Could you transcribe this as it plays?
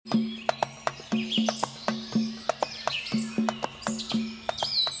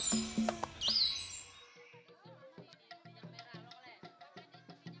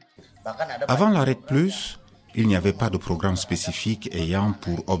Avant la REDDy+, il n'y avait pas de programme spécifique ayant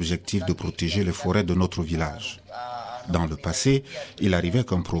pour objectif de protéger les forêts de notre village. Dans le passé, il arrivait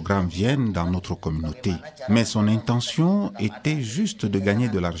qu'un programme vienne dans notre communauté, mais son intention était juste de gagner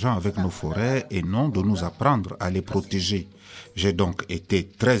de l'argent avec nos forêts et non de nous apprendre à les protéger. J'ai donc été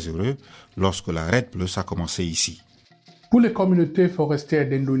très heureux lorsque la REDDy+ a commencé ici. Pour les communautés forestières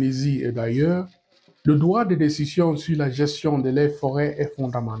d'Indonésie et d'ailleurs, le droit de décision sur la gestion de leurs forêts est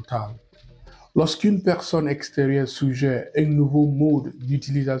fondamental. Lorsqu'une personne extérieure suggère un nouveau mode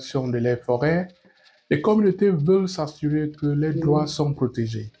d'utilisation de leurs forêts, les communautés veulent s'assurer que leurs droits sont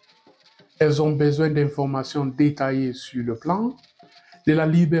protégés. Elles ont besoin d'informations détaillées sur le plan, de la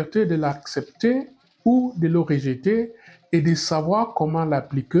liberté de l'accepter ou de le rejeter et de savoir comment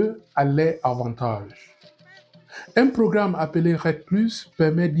l'appliquer à leur avantage. Un programme appelé REDDy+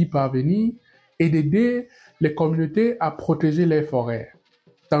 permet d'y parvenir et d'aider les communautés à protéger leurs forêts,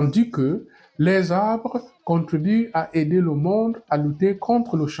 tandis que les arbres contribuent à aider le monde à lutter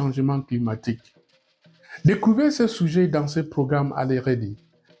contre le changement climatique. Découvrez ce sujet dans ce programme à REDDy,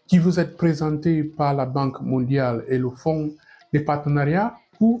 qui vous est présenté par la Banque mondiale et le Fonds de partenariat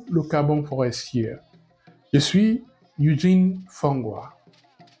pour le carbone forestier. Je suis Eugene Fongwa.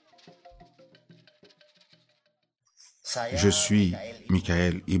 Je suis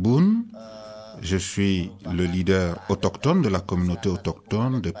Michael Iboun. Je suis le leader autochtone de la communauté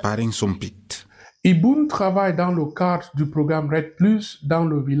autochtone de Paring Sompit. Iboun travaille dans le cadre du programme REDDy+ dans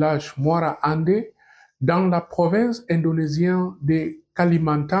le village Muara Ande, dans la province indonésienne de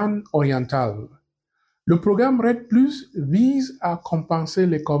Kalimantan oriental. Le programme REDDy+ vise à compenser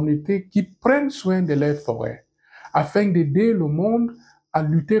les communautés qui prennent soin de leurs forêts, afin d'aider le monde à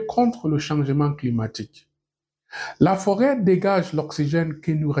lutter contre le changement climatique. La forêt dégage l'oxygène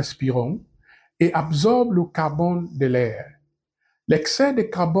que nous respirons et absorbe le carbone de l'air. L'excès de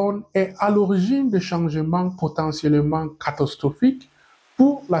carbone est à l'origine de changements potentiellement catastrophiques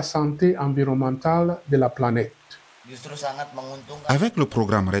pour la santé environnementale de la planète. Avec le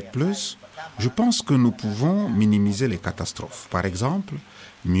programme REDDy+, je pense que nous pouvons minimiser les catastrophes. Par exemple,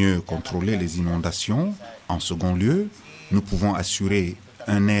 mieux contrôler les inondations. En second lieu, nous pouvons assurer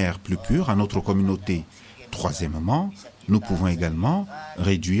un air plus pur à notre communauté. Troisièmement, nous pouvons également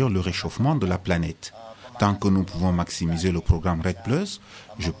réduire le réchauffement de la planète. Tant que nous pouvons maximiser le programme REDDy+,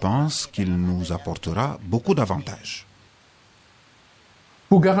 je pense qu'il nous apportera beaucoup d'avantages.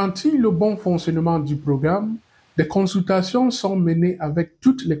 Pour garantir le bon fonctionnement du programme, des consultations sont menées avec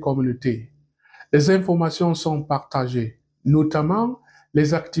toutes les communautés. Les informations sont partagées, notamment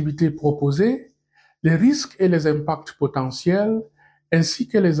les activités proposées, les risques et les impacts potentiels, ainsi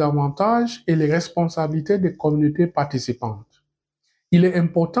que les avantages et les responsabilités des communautés participantes. Il est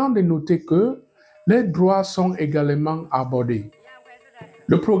important de noter que les droits sont également abordés.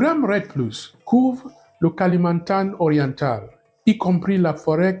 Le programme REDDy+ couvre le Kalimantan oriental, y compris la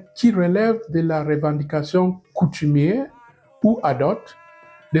forêt qui relève de la revendication coutumière ou adot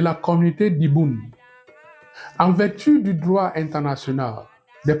de la communauté d'Iboun. En vertu du droit international,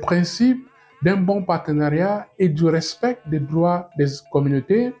 des principes d'un bon partenariat et du respect des droits des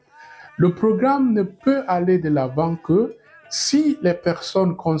communautés, le programme ne peut aller de l'avant que si les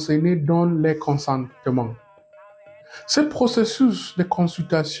personnes concernées donnent leur consentement. Ce processus de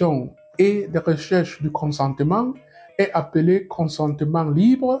consultation et de recherche du consentement est appelé consentement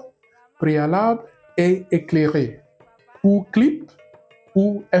libre, préalable et éclairé, ou CLIP,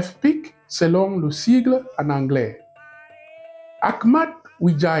 ou FPIC selon le sigle en anglais. Ahmad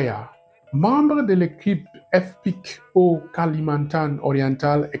Wijaya, membre de l'équipe FPIC au Kalimantan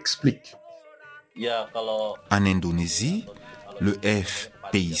oriental, explique. En Indonésie, le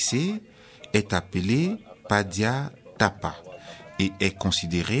FPIC est appelé Padia Tapa et est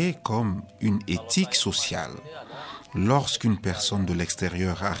considéré comme une éthique sociale. Lorsqu'une personne de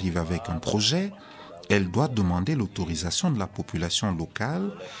l'extérieur arrive avec un projet, elle doit demander l'autorisation de la population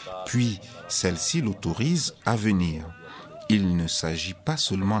locale, puis celle-ci l'autorise à venir. Il ne s'agit pas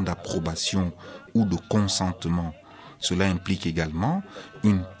seulement d'approbation ou de consentement. Cela implique également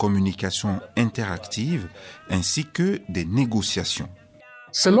une communication interactive ainsi que des négociations.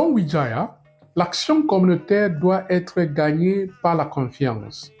 Selon Wijaya, l'action communautaire doit être gagnée par la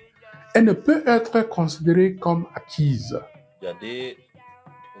confiance. Elle ne peut être considérée comme acquise.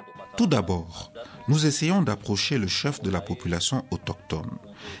 Tout d'abord, nous essayons d'approcher le chef de la population autochtone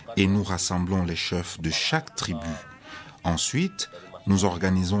et nous rassemblons les chefs de chaque tribu. Ensuite, nous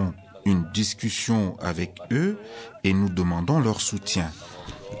organisons une discussion avec eux et nous demandons leur soutien.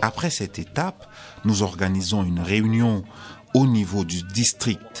 Après cette étape, nous organisons une réunion au niveau du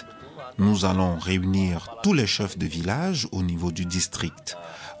district. Nous allons réunir tous les chefs de village au niveau du district.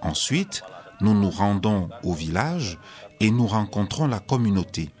 Ensuite, nous nous rendons au village et nous rencontrons la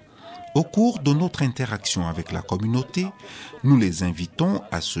communauté. Au cours de notre interaction avec la communauté, nous les invitons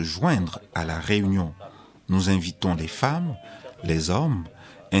à se joindre à la réunion. Nous invitons les femmes, les hommes,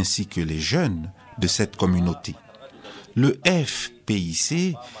 ainsi que les jeunes de cette communauté. Le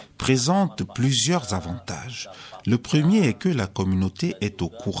FPIC présente plusieurs avantages. Le premier est que la communauté est au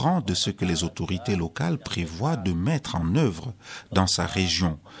courant de ce que les autorités locales prévoient de mettre en œuvre dans sa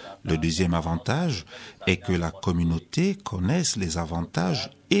région. Le deuxième avantage est que la communauté connaisse les avantages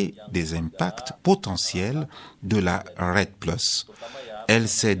et des impacts potentiels de la REDDy. Elle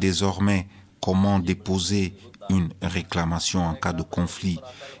sait désormais comment déposer une réclamation en cas de conflit.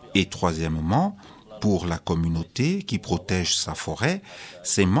 Et troisièmement, pour la communauté qui protège sa forêt,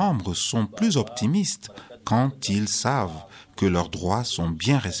 ses membres sont plus optimistes quand ils savent que leurs droits sont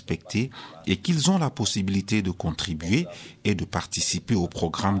bien respectés et qu'ils ont la possibilité de contribuer et de participer au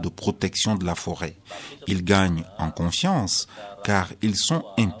programme de protection de la forêt. Ils gagnent en confiance car ils sont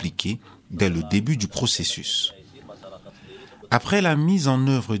impliqués dès le début du processus. Après la mise en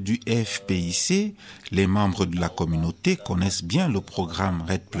œuvre du FPIC, les membres de la communauté connaissent bien le programme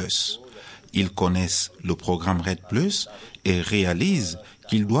REDDy. Ils connaissent le programme REDDy et réalisent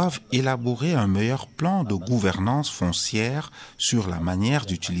qu'ils doivent élaborer un meilleur plan de gouvernance foncière sur la manière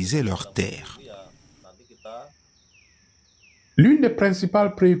d'utiliser leurs terres. L'une des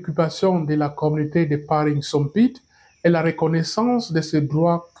principales préoccupations de la communauté de Paring-Sompit est la reconnaissance de ses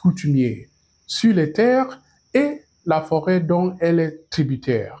droits coutumiers sur les terres et la forêt dont elle est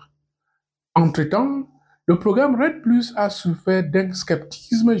tributaire. Entre-temps, le programme REDDy a souffert d'un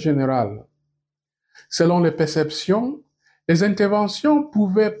scepticisme général. Selon les perceptions, les interventions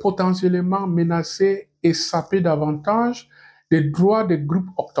pouvaient potentiellement menacer et saper davantage les droits des groupes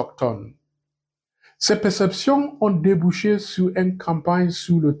autochtones. Ces perceptions ont débouché sur une campagne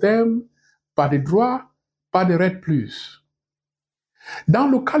sous le thème « Pas de droits, pas de REDDy ». Dans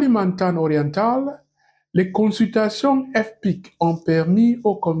le Kalimantan oriental, les consultations FPIC ont permis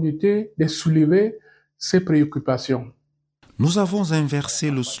aux communautés de soulever ces préoccupations. Nous avons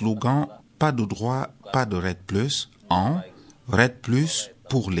inversé le slogan « Pas de droits, pas de REDDy » en « REDDy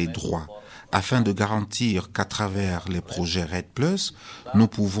pour les droits ». Afin de garantir qu'à travers les projets REDDy, nous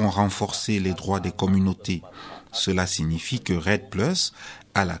pouvons renforcer les droits des communautés. Cela signifie que REDDy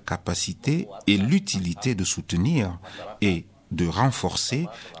a la capacité et l'utilité de soutenir et de renforcer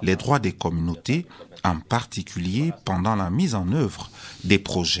les droits des communautés, en particulier pendant la mise en œuvre des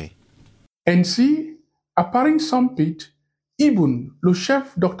projets. Ainsi, à Paring-Sompit, Ibun, le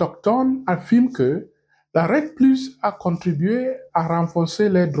chef d'Autochtones, affirme que la REDDy a contribué à renforcer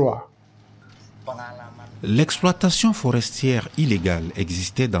les droits. L'exploitation forestière illégale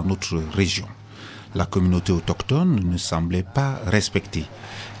existait dans notre région. La communauté autochtone ne semblait pas respectée.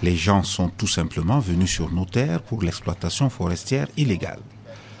 Les gens sont tout simplement venus sur nos terres pour l'exploitation forestière illégale.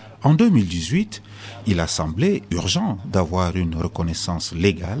 En 2018, il a semblé urgent d'avoir une reconnaissance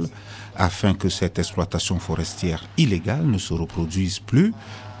légale afin que cette exploitation forestière illégale ne se reproduise plus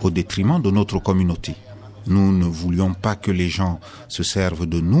au détriment de notre communauté. Nous ne voulions pas que les gens se servent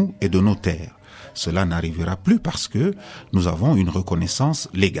de nous et de nos terres. Cela n'arrivera plus parce que nous avons une reconnaissance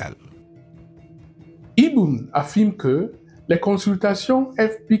légale. Ibun affirme que les consultations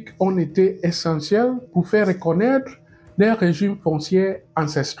FPIC ont été essentielles pour faire reconnaître les régimes fonciers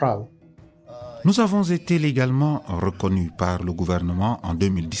ancestraux. Nous avons été légalement reconnus par le gouvernement en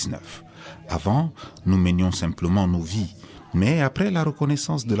 2019. Avant, nous menions simplement nos vies. Mais après la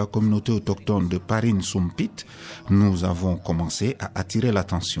reconnaissance de la communauté autochtone de Paring-Sompit, nous avons commencé à attirer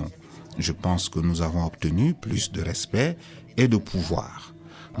l'attention. Je pense que nous avons obtenu plus de respect et de pouvoir.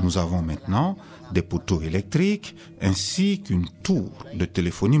 Nous avons maintenant des poteaux électriques ainsi qu'une tour de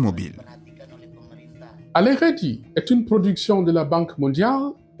téléphonie mobile. REDDy est une production de la Banque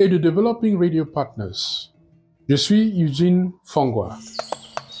mondiale et de Developing Radio Partners. Je suis Eugene Fongwa.